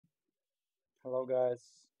Hello guys,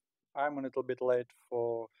 I'm a little bit late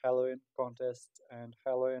for Halloween contest and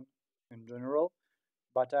Halloween in general,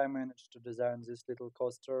 but I managed to design this little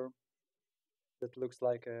coaster that looks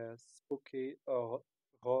like a spooky ho-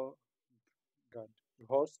 god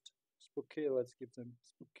host. Spooky, let's give them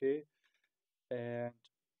spooky. And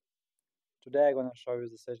today I'm gonna show you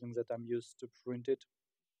the settings that I'm used to print it.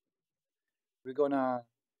 We're gonna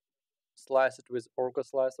slice it with Orca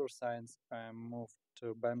Slicer since I moved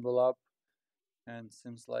to Bambu Lab and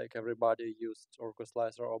seems like everybody used Orca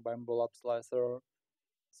Slicer or Bambu Lab Slicer.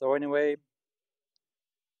 So anyway,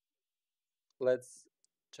 let's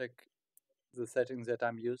check the settings that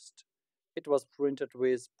I'm used. It was printed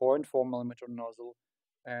with 0.4 mm nozzle,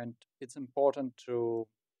 and it's important to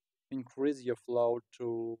increase your flow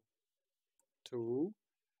to 2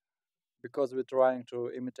 because we're trying to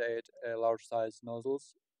imitate large size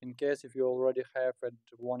nozzles. In case if you already have and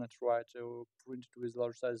want to try to print it with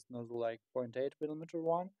large size nozzle like 0.8 mm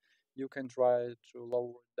one, you can try to lower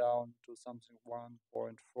it down to something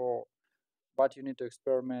 1.4, but you need to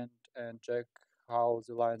experiment and check how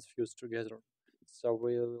the lines fuse together. So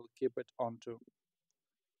we'll keep it on 2.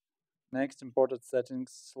 Next, important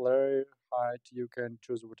settings, layer height. You can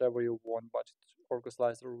choose whatever you want, but Orca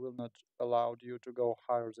Slicer will not allow you to go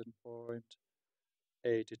higher than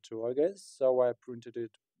 0.82, I guess. So I printed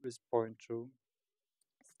it with 0.2.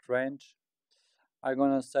 Strange. I'm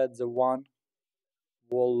gonna set the one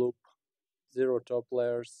wall loop, 0 top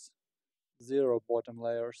layers, 0 bottom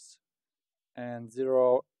layers, and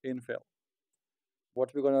 0 infill.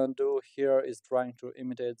 What we're gonna do here is trying to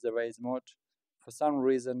imitate the Waze mod. For some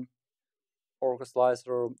reason, Orca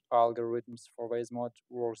Slicer algorithms for Waze mod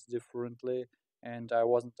works differently, and I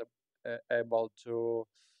wasn't able to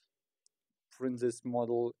print this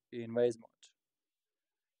model in Waze mod.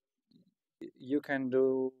 You can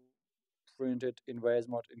do print it in Waze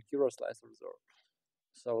mod in Hero Slicer though.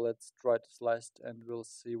 So let's try to slice it and we'll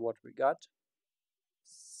see what we got.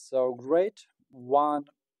 So great. One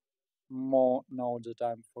more node that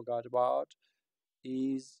I forgot about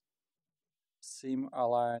is seam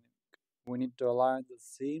aligning. We need to align the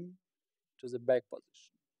seam to the back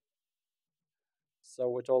position.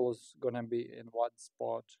 So it always gonna be in one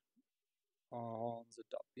spot on the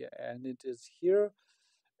top. Yeah, and it is here.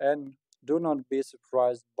 And do not be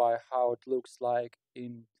surprised by how it looks like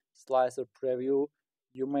in Slicer preview.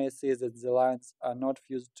 You may see that the lines are not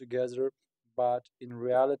fused together, but in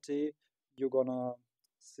reality, you're gonna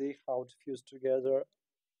see how it fused together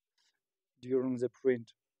during the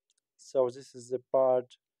print. So this is the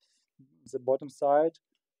part, the bottom side,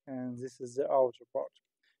 and this is the outer part.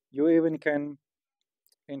 You even can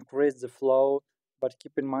increase the flow, but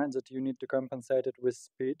keep in mind that you need to compensate it with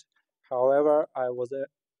speed. However, I was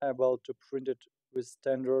able to print it with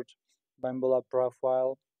standard Bambu Lab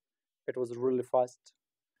profile. It was really fast,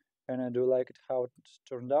 and I do like it how it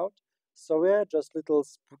turned out. So yeah, just little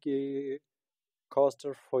spooky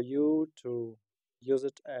coaster for you to use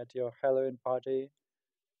it at your Halloween party.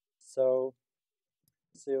 So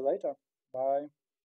see you later. Bye.